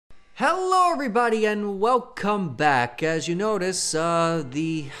Hello everybody and welcome back. As you notice,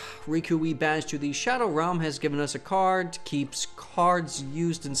 the Riku we banished to the Shadow Realm has given us a card, keeps cards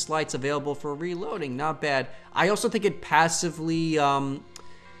used in slights available for reloading. Not bad. I also think it passively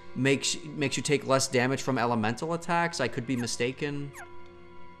makes you take less damage from elemental attacks. I could be mistaken.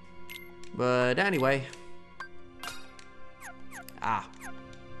 But anyway.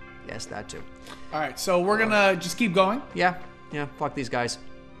 Yes, that too. Alright, so we're gonna just keep going? Yeah, fuck these guys.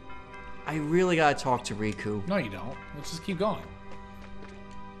 I really gotta talk to Riku. No, you don't. Let's just keep going.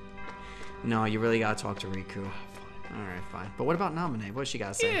 No, you really gotta talk to Riku. Alright, fine. But what about Namine? What does she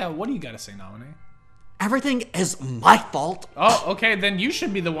gotta say? Yeah, what do you gotta say, Nominee? Everything is my fault. Oh, okay, then you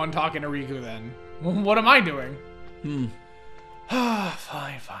should be the one talking to Riku then. What am I doing?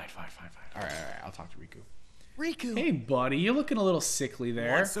 Fine. Alright, I'll talk to Riku. Riku! Hey, buddy, you're looking a little sickly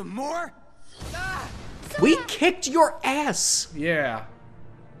there. Want some more? We kicked your ass. Yeah.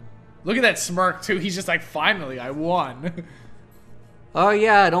 Look at that smirk, too. He's just like, finally, I won. Oh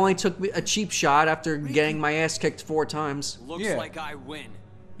yeah, it only took me a cheap shot after getting my ass kicked 4 times. Looks Yeah. like I win.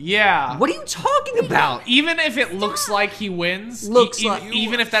 Yeah. What are you talking about? Even if it looks like he wins, Like-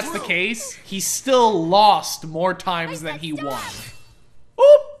 even if that's the case, he still lost more times than he won.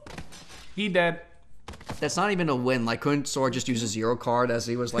 Oop! He dead. That's not even a win. Like, couldn't Sora just use a 0 card as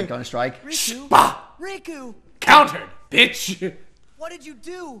he was like on strike? Riku! Bah! Riku! Countered, bitch! What did you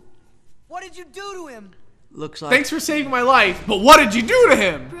do? What did you do to him? Looks like. Thanks for saving my life, but what did you do to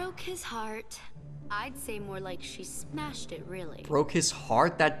him? Broke his heart. I'd say more like she smashed it, really. Broke his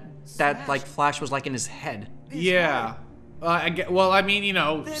heart. That like flash was like in his head. Yeah. Well, I mean, you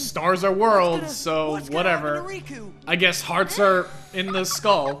know, stars are worlds, so what's gonna whatever. happen to Riku? I guess hearts are in the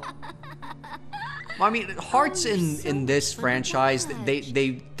skull. Well, I mean, hearts in this franchise,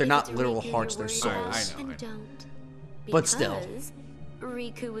 they're not literal hearts. They're souls. I know. But still. Because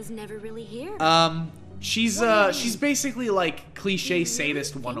Riku was never really here. She's basically like Cliche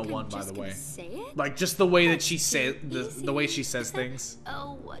Sadist 101, by the way. Like just the way that she say the way she says things.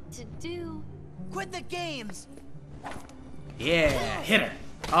 Oh, what to do? Quit the games! Yeah, hit her.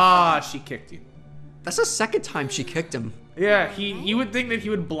 Ah, she kicked you. That's the second time she kicked him. Yeah, you would think that he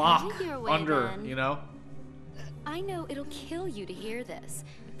would block Have your way, under, then. you know? I know it'll kill you to hear this,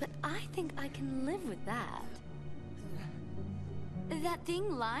 but I think I can live with that. That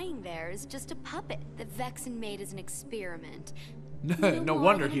thing lying there is just a puppet that Vexen made as an experiment. No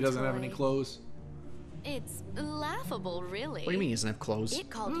wonder he doesn't have any clothes. It's laughable, really. What do you mean he doesn't have clothes? It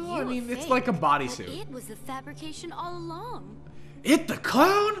called Well, you I mean, a it's fake, like a but bodysuit. It was a fabrication all along. It the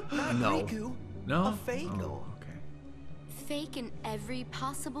clown? No. Riku? No. A fake? Oh, okay. Fake in every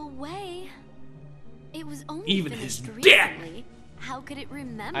possible way. It was only Even finished his dick! recently. How could it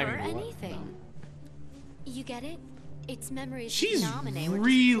remember I mean, what? anything? You get it? Its memories She's nominate were just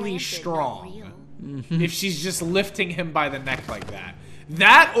really planted, not strong. real. If she's just lifting him by the neck like that.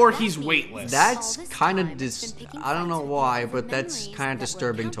 That or he's weightless. That's All this kind time, of it's been picking I don't know fights with why, people but with that's memories kind of that were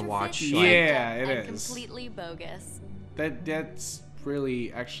disturbing to watch. counterfeit, Like, Yeah, it and is. completely bogus. That's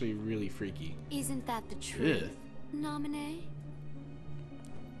really, actually really freaky. Isn't that the truth, Nominee?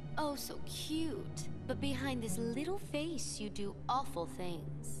 Oh, so cute. But behind this little face, you do awful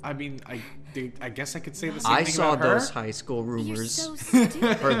things. I mean, I guess I could say the same I thing saw about her. those high school You're rumors. so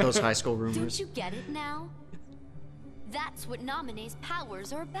stupid. Heard those high school Don't rumors. you get it now? That's what Nominee's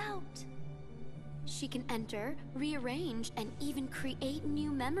powers are about. She can enter, rearrange, and even create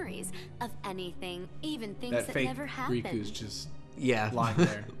new memories of anything, even things That that fake never happened. Riku's just Yeah. lying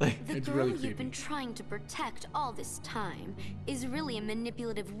there. Like, The It's girl really you've creepy. been trying to protect all this time is really a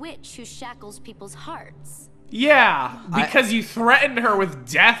manipulative witch who shackles people's hearts. Yeah, because you threatened her with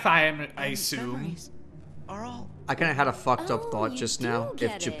death, I assume. Memories are all... I kind of had a fucked up Oh, thought you just do now. If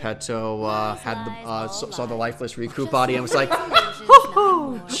get it. Geppetto had the Lies, saw the all lifeless lies. Riku body and was like, Illusions,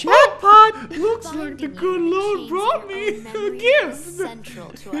 "Ho nothing more. jackpot!" Looks like the Binding good you in Lord chains brought of me your own a memory gift. is central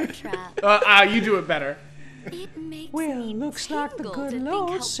to our trap. You do it better. It makes Well, me looks like the tingle good to think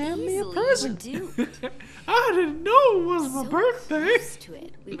Lord how sent me a easily you were present. duped. I didn't know it was my So birthday. close to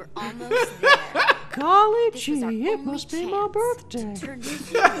it. We were almost there. Golly This was our gee, it only must be my chance birthday. to turn the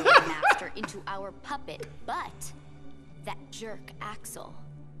hero master into our puppet, but that jerk Axel,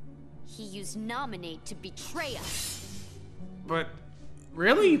 he used Nominate to betray us. But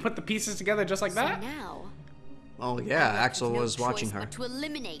really, you put the pieces together just like So that? now, Oh yeah, I Axel have no was watching choice her. but to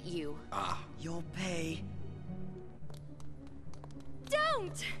eliminate you. You'll pay.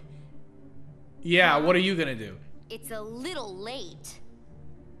 Don't! Yeah. What are you gonna do? It's a little late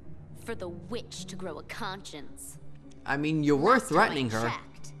for the witch to grow a conscience. I mean, you were Last time I threatening her.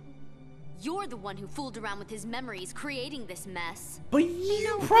 checked, You're the one who fooled around with his memories, creating this mess. But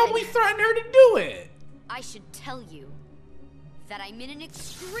you probably threatened her to do it. I should tell you that I'm in an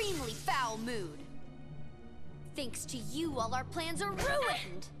extremely foul mood. Thanks to you, all our plans are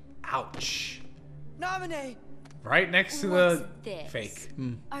ruined. Ouch. Nominate! Right next to What's the this? fake.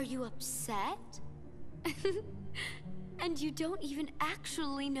 Are you upset? And you don't even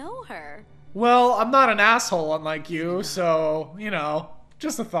actually know her. Well, I'm not an asshole unlike you, so, you know,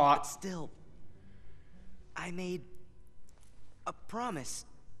 just a thought. Still, I made a promise.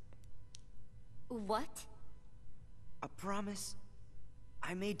 What? A promise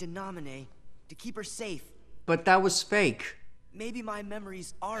I made to Nominate to keep her safe. But that was fake. Maybe my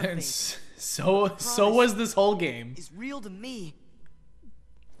memories are And fake. so was this whole game. Is real to me.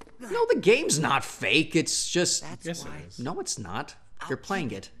 No, the game's not fake. It's just... That's Yes, why. it is. No, it's not. You're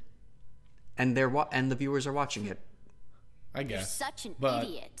playing it. And and the viewers are watching it. I You're guess. such an but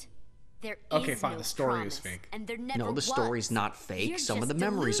idiot. There Okay, is fine, no the story promise, is fake. And there never No, the was. story's not fake. You're Some of the just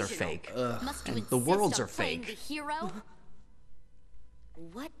memories are delusional. fake. Must you And the insist worlds on are playing fake. The hero?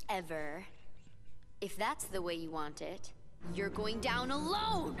 Whatever. If that's the way you want it, you're going down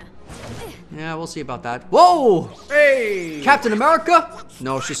alone. Yeah, we'll see about that. Whoa! Hey! Captain America?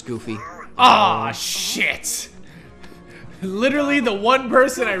 No, she's Goofy. Ah, shit. Literally the one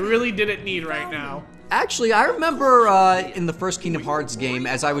person I really didn't need right now. Actually, I remember in the first Kingdom Hearts game,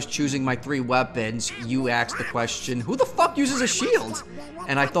 as I was choosing my 3 weapons, you asked the question, who the fuck uses a shield?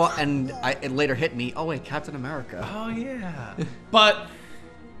 And I thought, it later hit me, oh wait, Captain America. Oh yeah.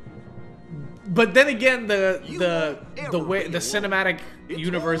 But then again, the way the cinematic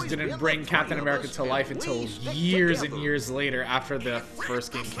universe didn't bring Captain America to life until years and years later after the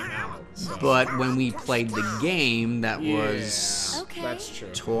first game came out. So. But when we played the game, that was Okay. That's true.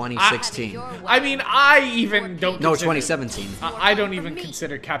 2016. I mean, I even don't. No, consider- 2017. I don't even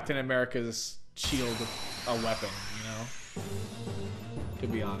consider Captain America's shield a weapon. You know, to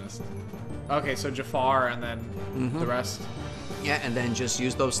be honest. Okay, so Jafar and then the rest. Yeah, and then just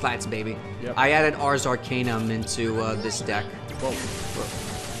use those slats, baby. Yep. I added Ars Arcanum into this deck. Whoa.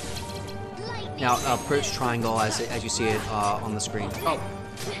 Now, push triangle as you see it on the screen. Oh.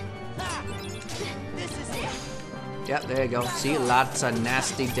 Yeah, there you go. See, lots of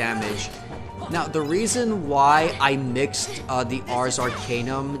nasty damage. Now, the reason why I mixed the Ars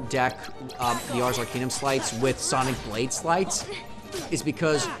Arcanum deck, the Ars Arcanum slides with Sonic Blade slides, is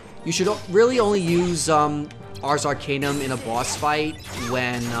because you should really only use Ars Arcanum in a boss fight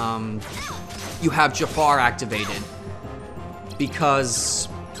when you have Jafar activated. Because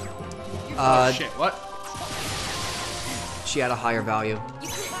Oh shit! What? she had a higher value. Yeah,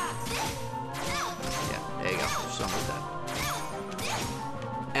 there you go. Something like that.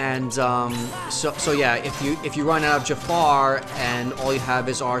 And so yeah, if you run out of Jafar and all you have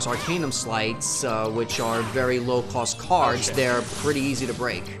is Ars Arcanum slides, which are very low cost cards, they're pretty easy to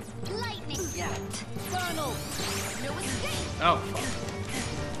break. Lightning. Donald. No escape. Oh. Fuck.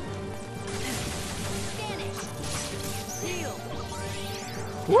 Vanish. Heal.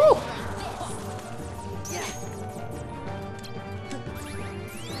 Woo!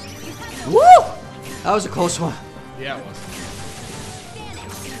 Woo! That was a close one. Yeah, it was.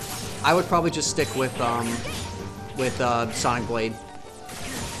 I would probably just stick with Sonic Blade.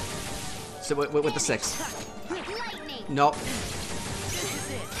 So with the 6. Lightning. Nope.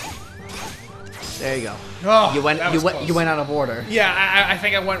 There you go. Oh, You went that was close. you went out of order. Yeah, I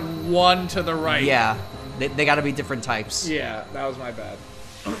think I went one to the right. Yeah, they got to be different types. Yeah, that was my bad.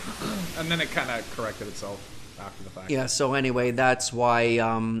 And then it kind of corrected itself after the fact. Yeah. So anyway, that's why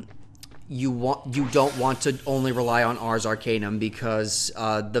you don't want to only rely on Ars Arcanum because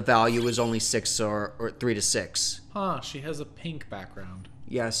the value is only 6 or 3 to 6. Huh? She has a pink background.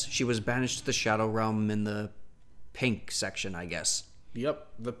 Yes, she was banished to the Shadow Realm in the pink section, I guess. Yep,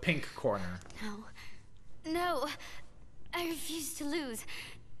 the pink corner. No. No. I refuse to lose.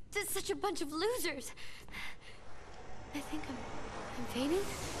 There's such a bunch of losers. I think I'm fainting?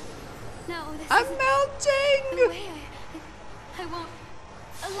 No, this I'm isn't melting! the way I won't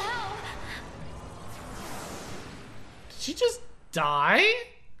allow. Did she just die?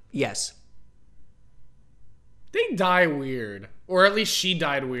 Yes. They die weird. Or at least she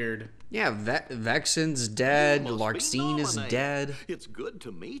died weird. Yeah, Vexen's dead, You must be Larxene is Nominate. dead. It's good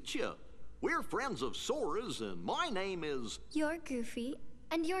to meet you. We're friends of Sora's, and my name is... You're Goofy,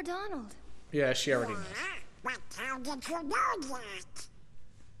 and you're Donald. Yeah, she already knows. But how did you know that?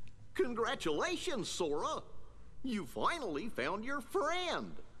 Congratulations, Sora. You finally found your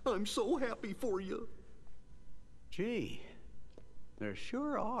friend. I'm so happy for you. Gee, There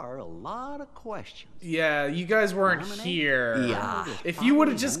sure are a lot of questions. Yeah, you guys weren't Lemonade? here. Yeah. If you would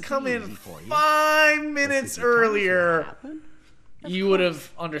have just come in 5 minutes earlier, you would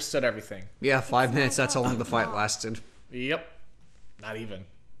have understood everything. Yeah, 5 minutes. That's how long the fight lasted. Yep. Not even.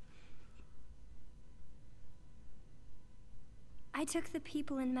 I took the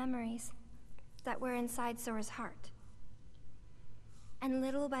people and memories that were inside Sora's heart. And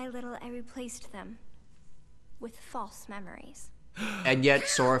little by little, I replaced them with false memories. And yet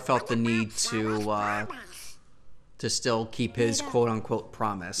Sora felt the need to still keep his quote-unquote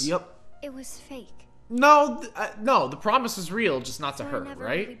promise. Yep. It was fake. No, no, the promise is real, just not to Sora her, never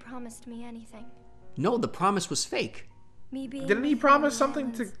right? really promised me anything. No, the promise was fake. Me being Didn't he with promise the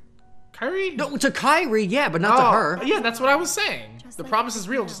something to islands, Kyrie? No, to Kairi, yeah, but not to her. Yeah, that's what I was saying. Just The like promise is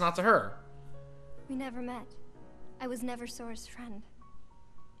everything real, else. just not to her. We never met. I was never Sora's friend.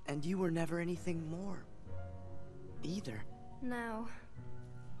 And you were never anything more. Either. No.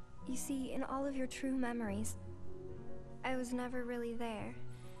 You see, in all of your true memories, I was never really there.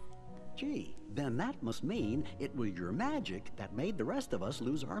 Gee, then that must mean it was your magic that made the rest of us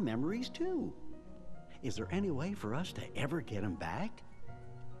lose our memories too. Is there any way for us to ever get them back?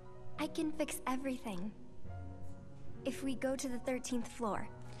 I can fix everything. If we go to the 13th floor.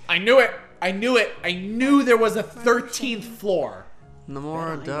 I knew it! I knew it! I knew there was a 13th floor!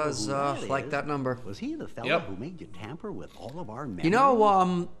 Nomura I know does who that like is. that number. Was he the fellow Yep. who made you tamper with all of our memories? You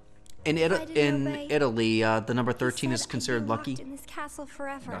know, in If I didn't obey, Italy, the number he 13 said is I'd be considered locked lucky. in this castle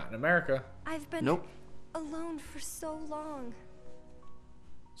forever. Not in America. I've been Nope. alone for so long.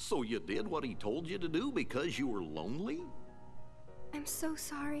 So you did what he told you to do because you were lonely? I'm so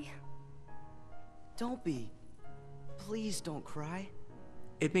sorry. Don't be. Please don't cry.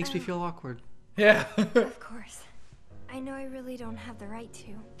 It makes me feel awkward. Yeah. Of course. I know I really don't have the right to.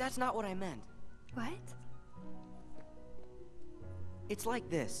 That's not what I meant. What? It's like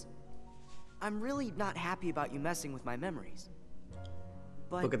this. I'm really not happy about you messing with my memories.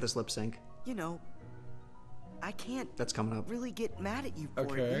 But, Look at this lip sync. you know, I can't That's coming up. really get mad at you for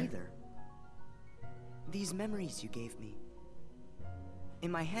Okay. it either. These memories you gave me.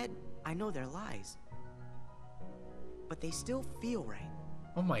 In my head, I know they're lies. But they still feel right.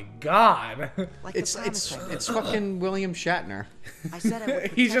 Oh my god. Like It's the promise I made. it's fucking William Shatner. I said I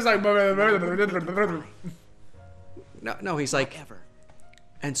would He's just protect like... you, and I wouldn't make you cry. No, he's like, Ever.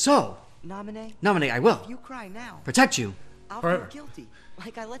 and so, Namine, nominate, I will if you cry now, protect you. I'll Forever. feel guilty,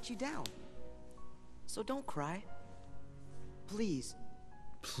 like I let you down. So don't cry. Please,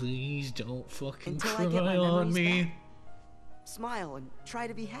 Please don't fucking Until I cry get my on memories me. back. smile and try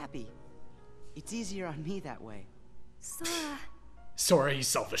to be happy. It's easier on me that way. Sora, Sora, you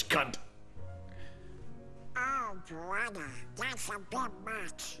selfish cunt. Oh, brother, that's a bit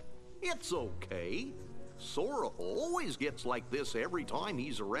much. It's okay. Sora always gets like this every time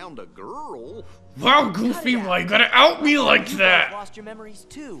he's around a girl. Wow, Goofy, why you gotta out me like You guys that? lost your memories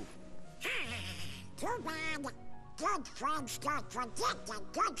too. Too bad. Good friends don't forget the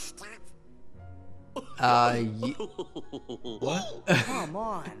good stuff. Come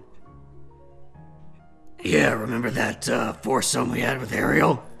on. Yeah, remember that foursome we had with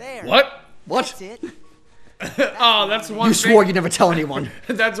Ariel? There. What? What? That's it. Oh, that's one You thing. swore you'd never tell anyone.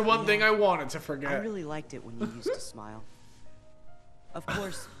 That's one thing I wanted to I forget. really liked it when you used to smile. Of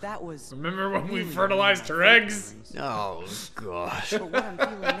course, that was. Remember when we really fertilized my her fake eggs? memories. Oh, gosh. But what I'm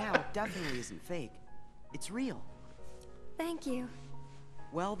feeling now definitely isn't fake. It's real. thank you.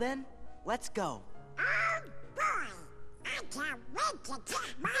 Well then, let's go. Oh, boy. I can't wait to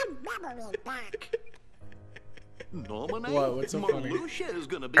get my memory back. Nominate? What? What's so funny? Marluxia is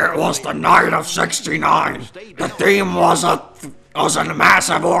gonna be It was the night of 69. The theme was a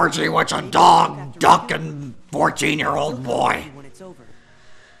massive orgy with a dog, duck, and 14-year-old boy. When it's over.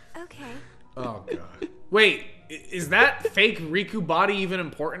 Okay. Oh, God. Wait, is that fake Riku body even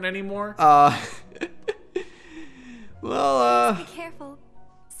important anymore? Well, Be careful,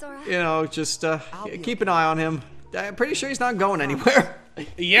 Sora. you know, just be keep an eye on him. I'm pretty sure he's not going anywhere.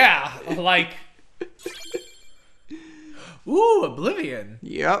 Yeah, like... Ooh, Oblivion.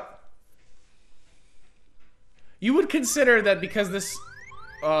 Yep. You would consider that because this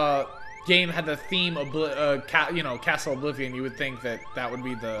game had the theme Castle Oblivion, you would think that that would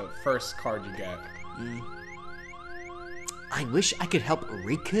be the first card you get. I wish I could help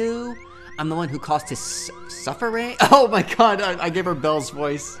Riku. I'm the one who caused his suffering. Oh my god, I gave her Belle's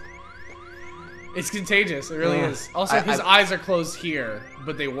voice. It's contagious, it really is. Also, his eyes are closed here,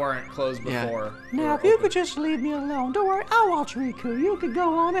 but they weren't closed Yeah. before. Now, if you could just leave me alone. Don't worry, I'll watch Riku. You could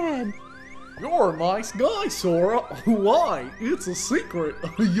go on ahead. You're a nice guy, Sora. Why? It's a secret.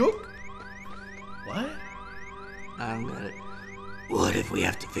 Yuck. What? I don't get it. What if we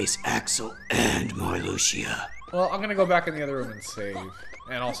have to face Axel and Marluxia? Well, I'm gonna go back in the other room and save.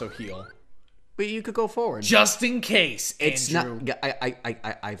 And also heal. But you could go forward. Just in case, It's Andrew.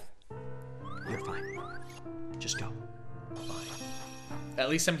 not... You're fine. Just go. At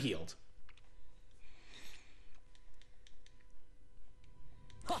least I'm healed.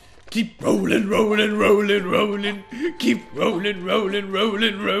 Keep rolling, rolling, rolling, rolling. Keep rolling, rolling,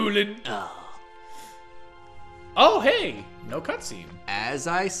 rolling, rolling. Oh, hey! No cutscene. As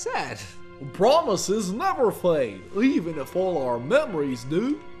I said. Promises never fade, even if all our memories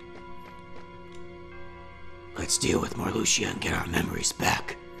do. Let's deal with Marluxia and get our memories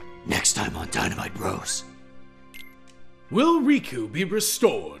back. Next time on Dynamite Bros. Will Riku be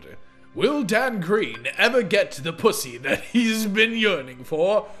restored? Will Dan Green ever get to the pussy that he's been yearning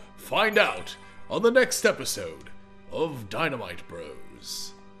for? Find out on the next episode of Dynamite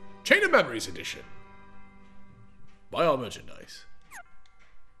Bros. Chain of Memories Edition. Buy all merchandise.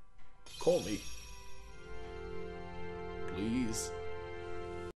 Call me. Please.